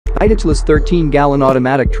iTouchless 13-gallon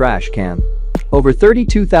automatic trash can. Over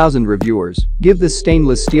 32,000 reviewers give this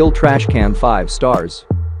stainless steel trash can 5 stars.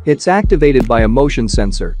 It's activated by a motion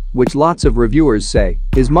sensor, which lots of reviewers say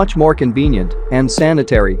is much more convenient and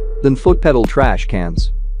sanitary than foot pedal trash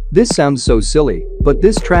cans. This sounds so silly, but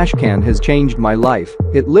this trash can has changed my life.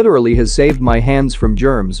 It literally has saved my hands from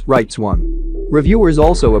germs, writes one. Reviewers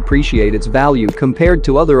also appreciate its value compared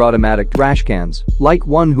to other automatic trash cans, like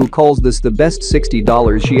one who calls this the best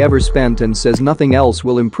 $60 she ever spent and says nothing else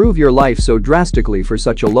will improve your life so drastically for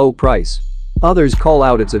such a low price. Others call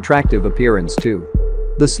out its attractive appearance too.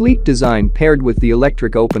 The sleek design paired with the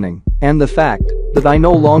electric opening and the fact that I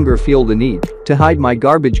no longer feel the need to hide my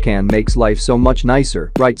garbage can makes life so much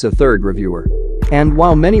nicer, writes a third reviewer. And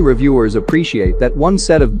while many reviewers appreciate that one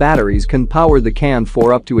set of batteries can power the can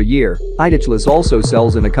for up to a year, iTouchless also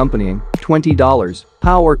sells an accompanying $20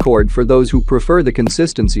 power cord for those who prefer the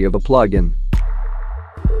consistency of a plug-in.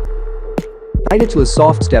 iTouchless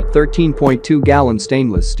SoftStep 13.2-gallon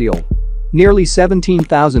stainless steel. Nearly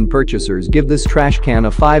 17,000 purchasers give this trash can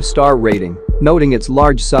a 5-star rating, noting its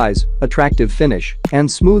large size, attractive finish,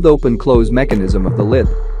 and smooth open-close mechanism of the lid.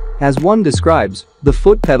 As one describes, the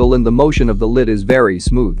foot pedal and the motion of the lid is very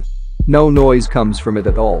smooth. No noise comes from it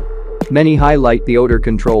at all. Many highlight the odor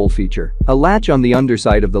control feature, a latch on the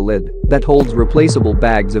underside of the lid that holds replaceable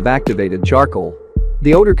bags of activated charcoal.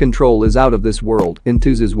 The odor control is out of this world,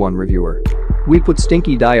 enthuses one reviewer. We put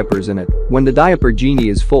stinky diapers in it when the diaper genie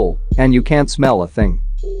is full and you can't smell a thing.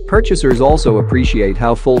 Purchasers also appreciate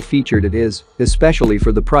how full-featured it is, especially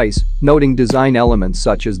for the price, noting design elements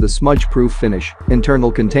such as the smudge-proof finish,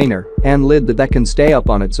 internal container, and lid that can stay up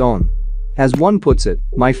on its own. As one puts it,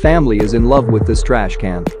 my family is in love with this trash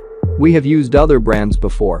can. We have used other brands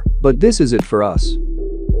before, but this is it for us.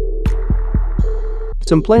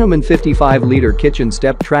 Simplehuman 55-liter kitchen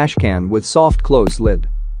step trash can with soft close lid.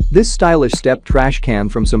 This stylish step trash can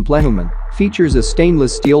from Simplehuman features a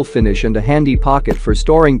stainless steel finish and a handy pocket for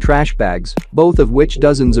storing trash bags, both of which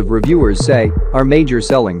dozens of reviewers say are major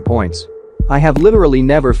selling points. I have literally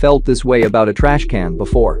never felt this way about a trash can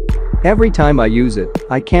before. Every time I use it,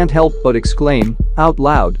 I can't help but exclaim out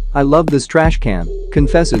loud, "I love this trash can,"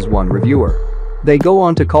 confesses one reviewer. They go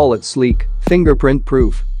on to call it sleek,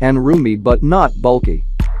 fingerprint-proof, and roomy but not bulky.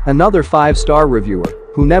 Another 5-star reviewer,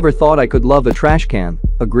 who never thought I could love a trash can,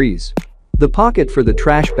 agrees. The pocket for the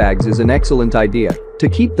trash bags is an excellent idea to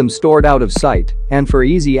keep them stored out of sight and for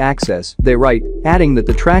easy access, they write, adding that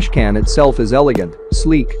the trash can itself is elegant,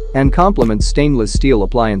 sleek, and complements stainless steel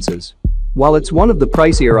appliances. While it's one of the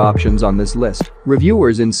pricier options on this list,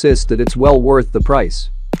 reviewers insist that it's well worth the price.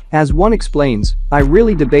 As one explains, I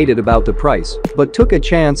really debated about the price, but took a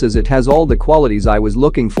chance as it has all the qualities I was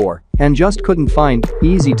looking for and just couldn't find.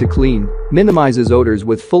 Easy to clean, minimizes odors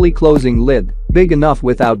with fully closing lid, big enough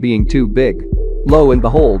without being too big. Lo and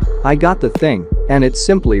behold, I got the thing, and it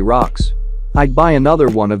simply rocks. I'd buy another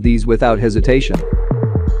one of these without hesitation.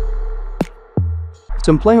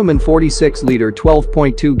 Simplehuman 46-liter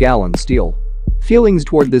 12.2-gallon steel. Feelings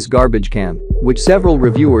toward this garbage can, which several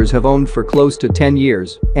reviewers have owned for close to 10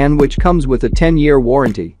 years and which comes with a 10-year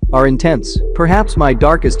warranty, are intense. Perhaps my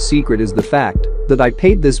darkest secret is the fact that I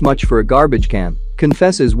paid this much for a garbage can,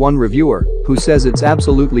 confesses one reviewer who says it's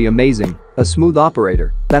absolutely amazing, a smooth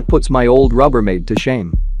operator that puts my old Rubbermaid to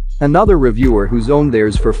shame. Another reviewer who's owned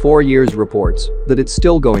theirs for 4 years reports that it's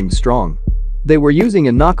still going strong. They were using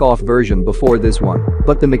a knockoff version before this one,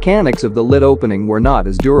 but the mechanics of the lid opening were not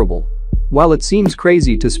as durable. While it seems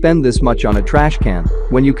crazy to spend this much on a trash can,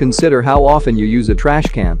 when you consider how often you use a trash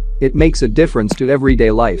can, it makes a difference to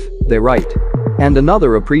everyday life, they write. And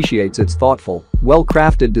another appreciates its thoughtful,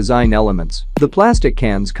 well-crafted design elements. The plastic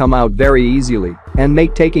cans come out very easily and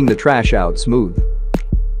make taking the trash out smooth.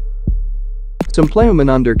 Simplehuman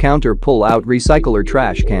under-counter pull-out recycler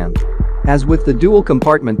trash can. As with the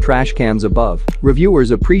dual-compartment trash cans above,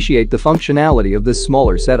 reviewers appreciate the functionality of this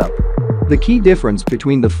smaller setup. The key difference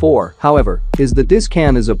between the four, however, is that this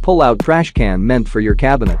can is a pull-out trash can meant for your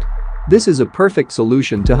cabinet. This is a perfect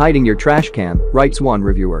solution to hiding your trash can, writes one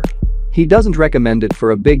reviewer. He doesn't recommend it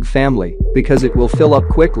for a big family because it will fill up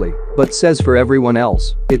quickly, but says for everyone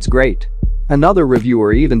else, it's great. Another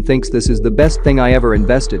reviewer even thinks this is the best thing I ever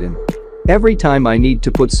invested in. Every time I need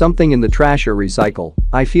to put something in the trash or recycle,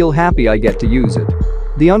 I feel happy I get to use it.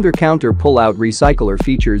 The under-counter pull-out recycler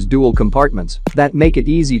features dual compartments that make it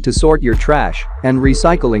easy to sort your trash and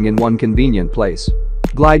recycling in one convenient place.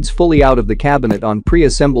 Glides fully out of the cabinet on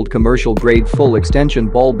pre-assembled commercial-grade full-extension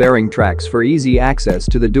ball-bearing tracks for easy access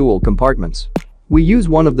to the dual compartments. We use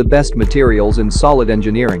one of the best materials and solid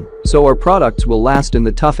engineering, so our products will last in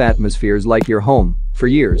the tough atmospheres like your home for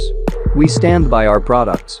years. We stand by our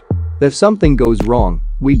products. If something goes wrong,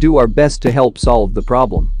 we do our best to help solve the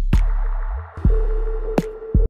problem.